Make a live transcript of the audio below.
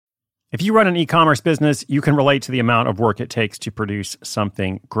If you run an e-commerce business, you can relate to the amount of work it takes to produce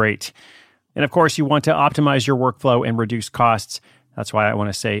something great. And of course, you want to optimize your workflow and reduce costs. That's why I want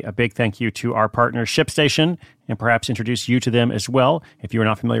to say a big thank you to our partner, ShipStation, and perhaps introduce you to them as well. If you are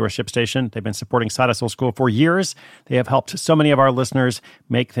not familiar with ShipStation, they've been supporting Side Hustle School for years. They have helped so many of our listeners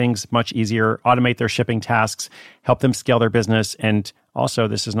make things much easier, automate their shipping tasks, help them scale their business, and also,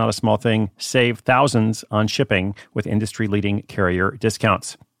 this is not a small thing, save thousands on shipping with industry-leading carrier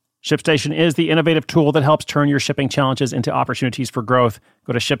discounts. ShipStation is the innovative tool that helps turn your shipping challenges into opportunities for growth.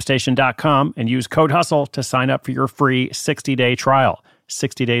 Go to ShipStation.com and use code HUSTLE to sign up for your free 60-day trial.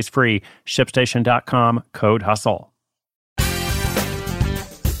 60 days free. ShipStation.com, code HUSTLE.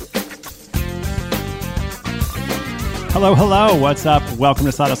 Hello. What's up? Welcome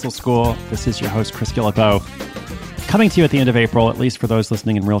to Side Hustle School. This is your host, Chris Guillebeau. Coming to you at the end of April, at least for those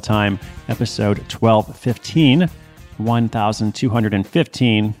listening in real time, episode 1215.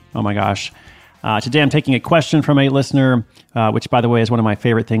 1,215. Oh my gosh. Today I'm taking a question from a listener, which by the way is one of my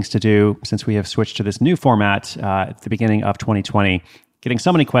favorite things to do since we have switched to this new format at the beginning of 2020. Getting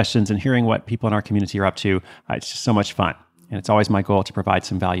so many questions and hearing what people in our community are up to, it's just so much fun. And it's always my goal to provide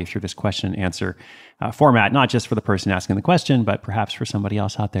some value through this question and answer format, not just for the person asking the question, but perhaps for somebody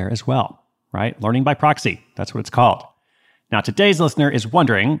else out there as well, right? Learning by proxy, that's what it's called. Now, today's listener is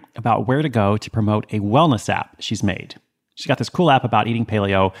wondering about where to go to promote a wellness app she's made. She's got this cool app about eating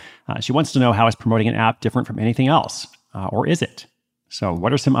paleo. She wants to know how is promoting an app different from anything else, or is it? So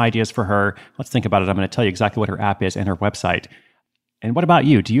what are some ideas for her? Let's think about it. I'm going to tell you exactly what her app is and her website. And what about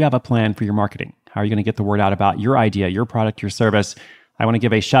you? Do you have a plan for your marketing? How are you going to get the word out about your idea, your product, your service? I want to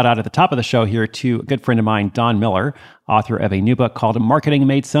give a shout out at the top of the show here to a good friend of mine, Don Miller, author of a new book called Marketing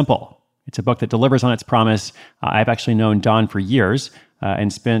Made Simple. It's a book that delivers on its promise. I've actually known Don for years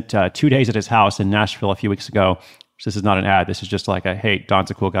and spent 2 days at his house in Nashville a few weeks ago. So this is not an ad. This is just like hey,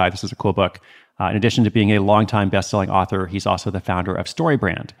 Don's a cool guy. This is a cool book. In addition to being a longtime best-selling author, he's also the founder of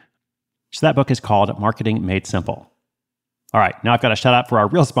StoryBrand. So that book is called Marketing Made Simple. All right, now I've got a shout out for our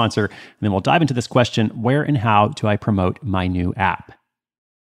real sponsor, and then we'll dive into this question, where and how do I promote my new app?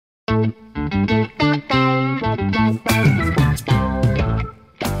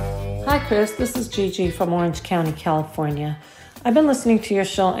 Hi, Chris. This is Gigi from Orange County, California. I've been listening to your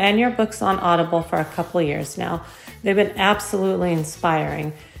show and your books on Audible for a couple of years now. They've been absolutely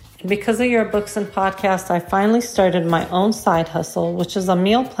inspiring. And because of your books and podcasts, I finally started my own side hustle, which is a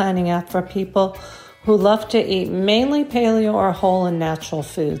meal planning app for people who love to eat mainly paleo or whole and natural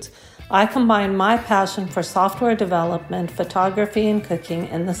foods. I combine my passion for software development, photography, and cooking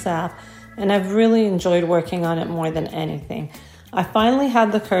in this app, and I've really enjoyed working on it more than anything. I finally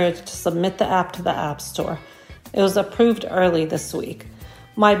had the courage to submit the app to the App Store. It was approved early this week.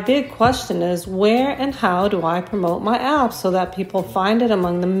 My big question is, where and how do I promote my app so that people find it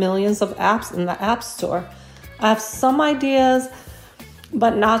among the millions of apps in the App Store? I have some ideas,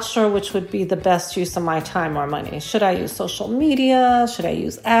 but not sure which would be the best use of my time or money. Should I use social media? Should I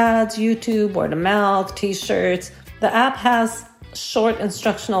use ads, YouTube, word of mouth, t-shirts? The app has short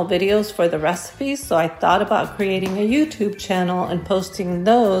instructional videos for the recipes, so I thought about creating a YouTube channel and posting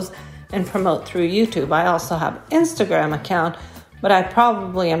those and promote through YouTube. I also have an Instagram account, but I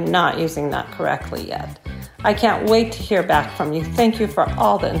probably am not using that correctly yet. I can't wait to hear back from you. Thank you for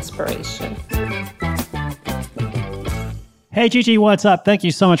all the inspiration. Hey, Gigi, what's up? Thank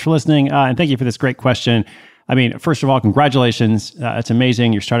you so much for listening, and thank you for this great question. I mean, first of all, congratulations. It's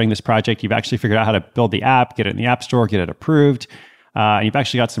amazing. You're starting this project. You've actually figured out how to build the app, get it in the App Store, get it approved. And you've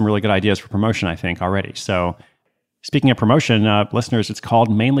actually got some really good ideas for promotion, I think, already. So speaking of promotion, listeners, it's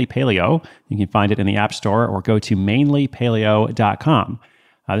called Mainly Paleo. You can find it in the App Store or go to mainlypaleo.com.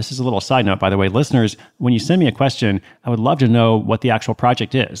 This is a little side note, by the way. Listeners, when you send me a question, I would love to know what the actual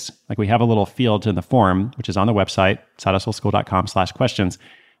project is. Like we have a little field in the form, which is on the website, sidehustleschool.com/questions.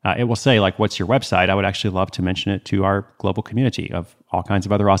 It will say, like, what's your website? I would actually love to mention it to our global community of all kinds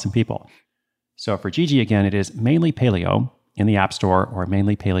of other awesome people. So for Gigi, again, it is Mainly Paleo in the App Store or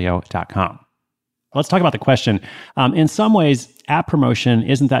mainlypaleo.com. Let's talk about the question. In some ways, app promotion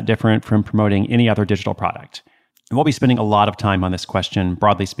isn't that different from promoting any other digital product. And we'll be spending a lot of time on this question,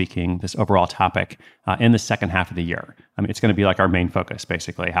 broadly speaking, this overall topic, in the second half of the year. I mean, it's going to be like our main focus,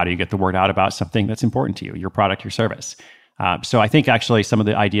 basically. How do you get the word out about something that's important to you, your product, your service? So I think actually some of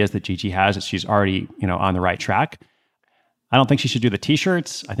the ideas that Gigi has, that she's already, on the right track. I don't think she should do the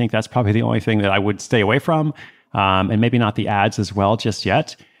t-shirts. I think that's probably the only thing that I would stay away from, and maybe not the ads as well just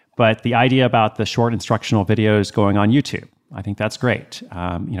yet. But the idea about the short instructional videos going on YouTube, I think that's great.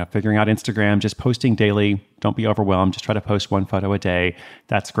 Figuring out Instagram, just posting daily. Don't be overwhelmed. Just try to post one photo a day.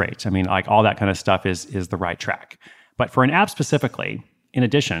 That's great. I mean, like all that kind of stuff is the right track. But for an app specifically, in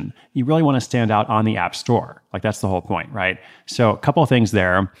addition, you really want to stand out on the App Store. Like that's the whole point, right? So a couple of things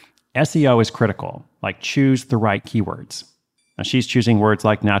there. SEO is critical. Like choose the right keywords. Now she's choosing words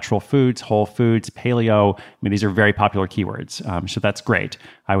like natural foods, whole foods, paleo. I mean, these are very popular keywords. So that's great.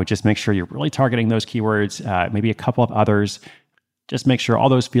 I would just make sure you're really targeting those keywords, maybe a couple of others. Just make sure all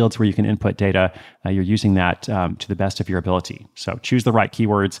those fields where you can input data, you're using that to the best of your ability. So choose the right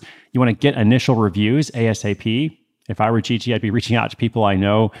keywords. You want to get initial reviews ASAP. If I were Gigi, I'd be reaching out to people I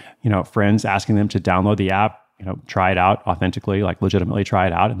know, friends, asking them to download the app, try it out authentically, like legitimately try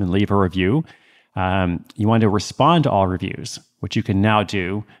it out, and then leave a review. You want to respond to all reviews, which you can now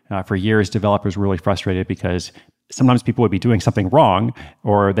do. For years, developers were really frustrated because sometimes people would be doing something wrong,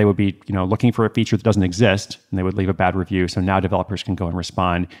 or they would be, looking for a feature that doesn't exist, and they would leave a bad review. So now developers can go and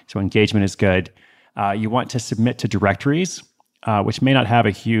respond. So engagement is good. You want to submit to directories, which may not have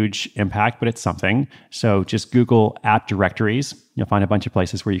a huge impact, but it's something. So just Google app directories. You'll find a bunch of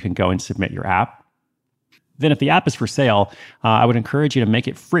places where you can go and submit your app. Then if the app is for sale, I would encourage you to make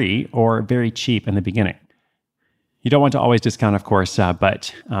it free or very cheap in the beginning. You don't want to always discount, of course,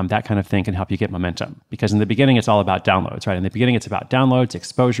 but that kind of thing can help you get momentum. Because in the beginning, it's all about downloads, right? In the beginning, it's about downloads,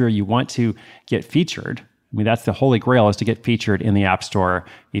 exposure. You want to get featured. I mean, that's the holy grail, is to get featured in the App Store,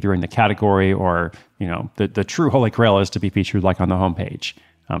 either in the category or, the true holy grail is to be featured like on the homepage.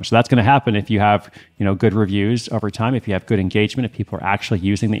 So that's going to happen if you have, good reviews over time, if you have good engagement, if people are actually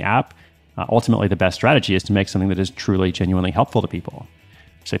using the app. Ultimately, the best strategy is to make something that is truly, genuinely helpful to people.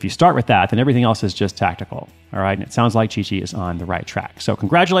 So if you start with that, then everything else is just tactical. All right. And it sounds like Gigi is on the right track. So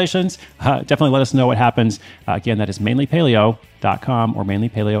congratulations. Definitely let us know what happens. Again, that is mainlypaleo.com or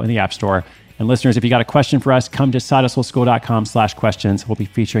mainlypaleo in the App Store. And listeners, if you got a question for us, come to sidehustleschool.com/questions. We'll be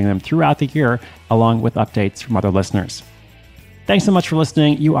featuring them throughout the year, along with updates from other listeners. Thanks so much for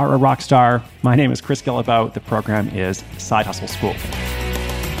listening. You are a rock star. My name is Chris Guillebeau. The program is Side Hustle School.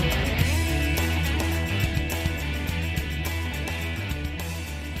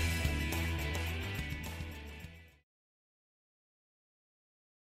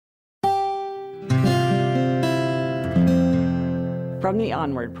 From the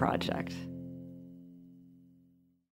Onward Project.